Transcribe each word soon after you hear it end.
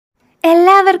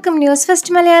എല്ലാവർക്കും news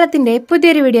first മലയാളത്തിന്റെ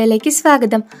പുതിയൊരു വീഡിയോയിലേക്ക്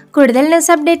സ്വാഗതം. കൂടുതൽ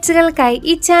ന്യൂസ് അപ്ഡേറ്റ്സുകൾക്കായി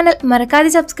ഈ ചാനൽ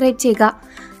മറക്കാതെ സബ്സ്ക്രൈബ് ചെയ്യുക.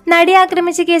 നടി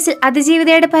ആക്രമിച്ച കേസിൽ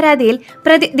അതിജീവിതയുടെ പരാതിയിൽ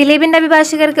പ്രതി ദിലീപിന്റെ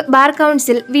അഭിഭാഷകർക്ക് ബാർ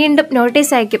കൗൺസിൽ വീണ്ടും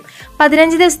നോട്ടീസ് അയക്കും.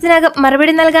 15 ദിവസത്തിനകം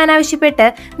മറുപടി നൽകാനാവശ്യപ്പെട്ട്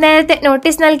നേരത്തെ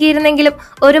നോട്ടീസ് നൽകിയിരുന്നെങ്കിലും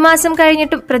 1 മാസം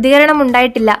കഴിഞ്ഞിട്ടും പ്രതികരണം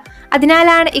ഉണ്ടായിട്ടില്ല.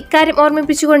 അതിനാലാണ് ഇക്കാര്യം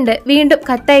ഓർമ്മിപ്പിച്ചുകൊണ്ട് വീണ്ടും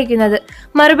കത്തയക്കുന്നത്.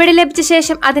 മറുപടി ലഭിച്ച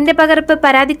ശേഷം അതിന്റെ പകർപ്പ്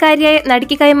പരാതിക്കാരിയായ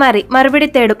നടിക്ക് കൈമാറി മറുപടി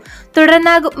തേടും.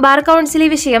 തുടർന്നാകും ബാർ കൗൺസിൽ ഈ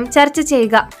വിഷയം ചർച്ച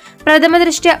ചെയ്യുക. പ്രഥമ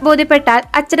ദൃഷ്ട്യാ ബോധ്യപ്പെട്ടാൽ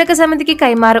അച്ചടക്ക സമിതിക്ക്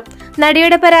കൈമാറും.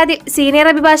 നടിയുടെ പരാതിയിൽ സീനിയർ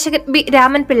അഭിഭാഷകൻ B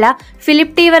Raman Pillai,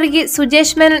 Philip T Varghese,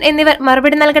 Sujesh Menon എന്നിവർ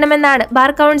മറുപടി നൽകണമെന്നാണ്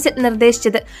ബാർ കൗൺസിൽ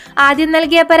നിർദ്ദേശിച്ചത്. ആദ്യം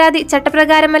നൽകിയ പരാതി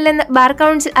ചട്ടപ്രകാരമല്ലെന്ന് ബാർ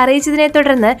കൗൺസിൽ അറിയിച്ചതിനെ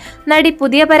തുടർന്ന് നടി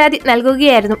പുതിയ പരാതി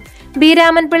നൽകുകയായിരുന്നു. ബി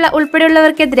രാമൻപിള്ള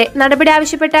ഉൾപ്പെടെയുള്ളവർക്കെതിരെ നടപടി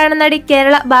ആവശ്യപ്പെട്ടാണ് നടി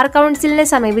കേരള ബാർ കൗൺസിലിനെ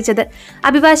സമീപിച്ചത്.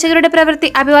 അഭിഭാഷകരുടെ പ്രവൃത്തി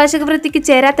അഭിഭാഷക വൃത്തിക്ക്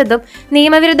ചേരാത്തതും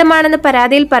നിയമവിരുദ്ധമാണെന്ന്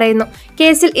പരാതിയിൽ പറയുന്നു.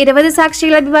 കേസിൽ 20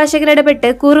 സാക്ഷികൾ അഭിഭാഷകർ ഇടപെട്ട്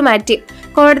കൂറുമാറ്റി.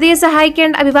 കോടതിയെ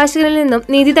സഹായിക്കേണ്ട അഭിഭാഷകരിൽ നിന്നും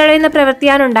നീതി തടയുന്ന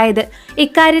പ്രവൃത്തിയാണ് ഉണ്ടായത്.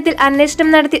 ഇക്കാര്യത്തിൽ അന്വേഷണം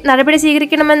നടത്തി നടപടി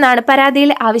സ്വീകരിക്കണമെന്നാണ്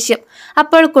പരാതിയിലെ ആവശ്യം.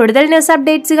 അപ്പോൾ കൂടുതൽ ന്യൂസ്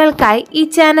അപ്ഡേറ്റ്സുകൾക്കായി ഈ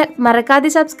ചാനൽ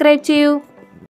മറക്കാതെ സബ്സ്ക്രൈബ് ചെയ്യൂ.